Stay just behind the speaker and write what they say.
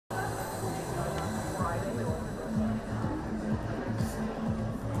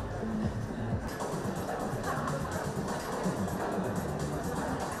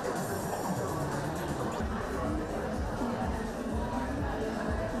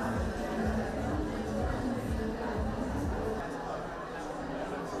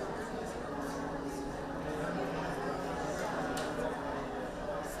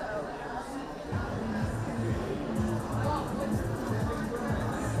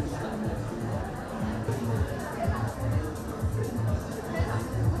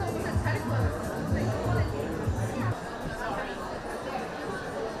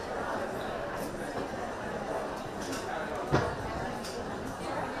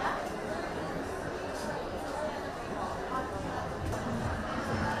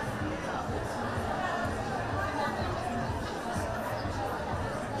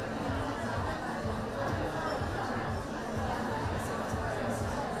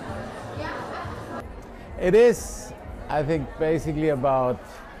It is, I think, basically about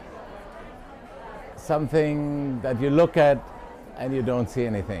something that you look at and you don't see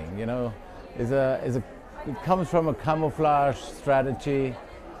anything. You know, it comes from a camouflage strategy,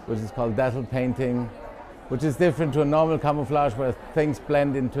 which is called dazzle painting, which is different to a normal camouflage where things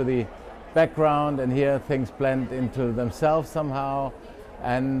blend into the background, and here things blend into themselves somehow.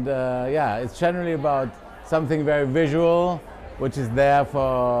 And yeah, it's generally about something very visual, which is there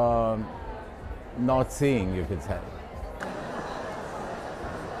for not seeing, you could say.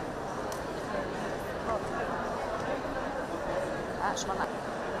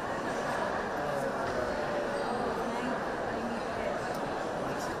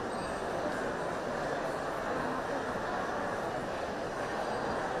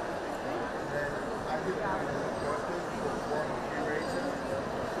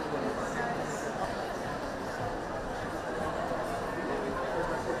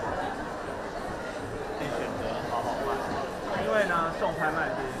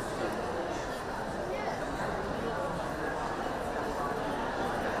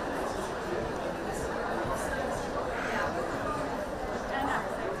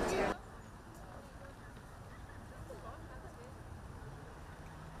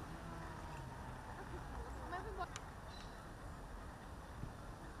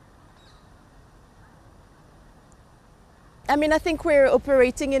 I mean, I think we're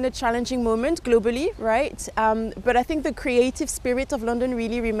operating in a challenging moment globally, right? But I think the creative spirit of London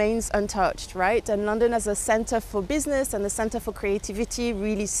really remains untouched, right? And London as a center for business and a center for creativity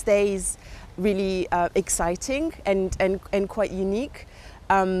really stays really exciting and quite unique.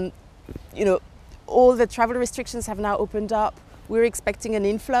 You know, all the travel restrictions have now opened up. We're expecting an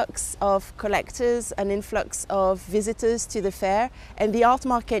influx of collectors, an influx of visitors to the fair, and the art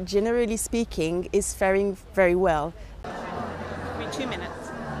market, generally speaking, is faring very well. 2 minutes.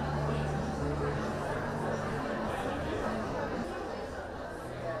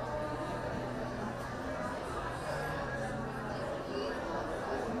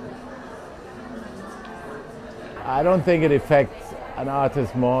 I don't think it affects an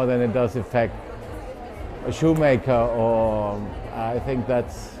artist more than it does affect a shoemaker, or I think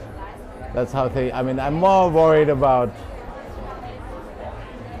that's how they, I mean, I'm more worried about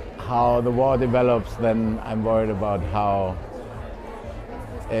how the war develops than I'm worried about how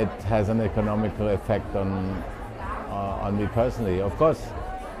it has an economical effect on me personally. Of course,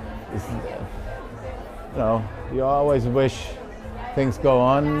 you know, you always wish things go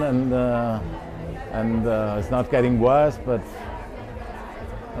on and it's not getting worse, but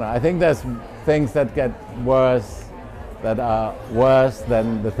you know, I think there's things that get worse that are worse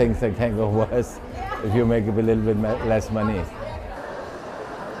than the things that can go worse if you make a little bit less money.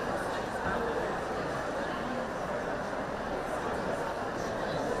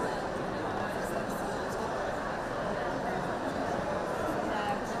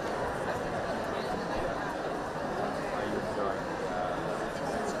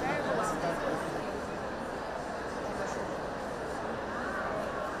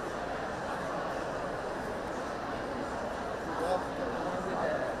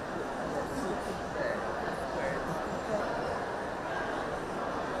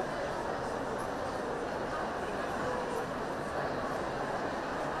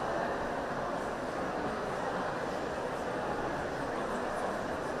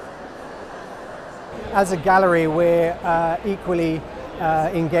 As a gallery, we're equally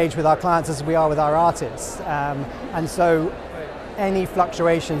engaged with our clients as we are with our artists. And so any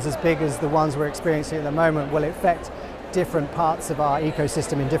fluctuations as big as the ones we're experiencing at the moment will affect different parts of our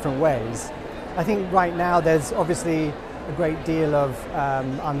ecosystem in different ways. I think right now there's obviously a great deal of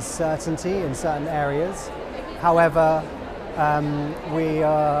uncertainty in certain areas. However, we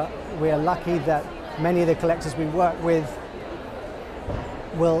are lucky that many of the collectors we work with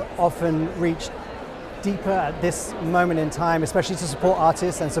will often reach deeper at this moment in time, especially to support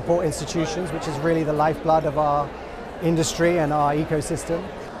artists and support institutions, which is really the lifeblood of our industry and our ecosystem.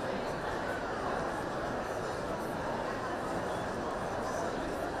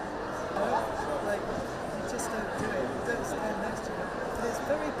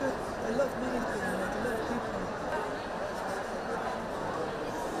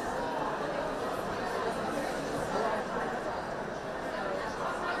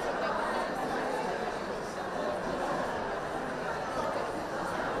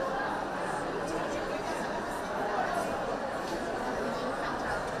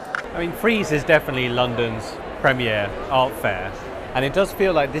 I mean, Frieze is definitely London's premier art fair, and it does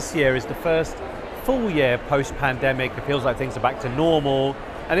feel like this year is the first full year post-pandemic. It feels like things are back to normal,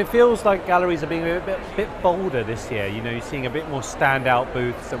 and it feels like galleries are being a bit bolder this year. You know, you're seeing a bit more standout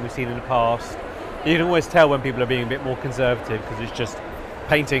booths than we've seen in the past. You can always tell when people are being a bit more conservative because it's just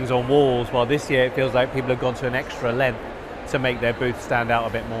paintings on walls, while this year it feels like people have gone to an extra length to make their booth stand out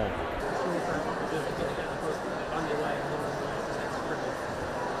a bit more.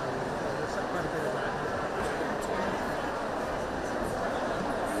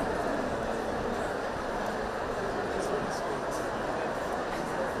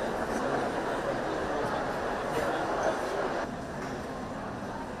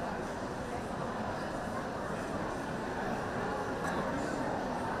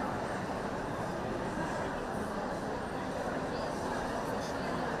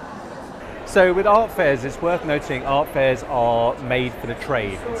 So with art fairs, it's worth noting art fairs are made for the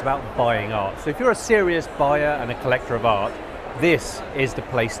trade. It's about buying art. So if you're a serious buyer and a collector of art, this is the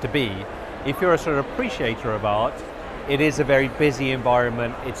place to be. If you're a sort of appreciator of art, it is a very busy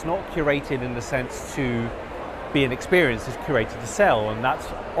environment. It's not curated in the sense to be an experience, it's curated to sell, and that's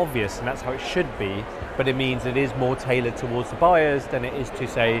obvious and that's how it should be, but it means it is more tailored towards the buyers than it is to,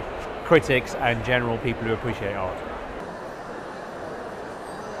 say, critics and general people who appreciate art.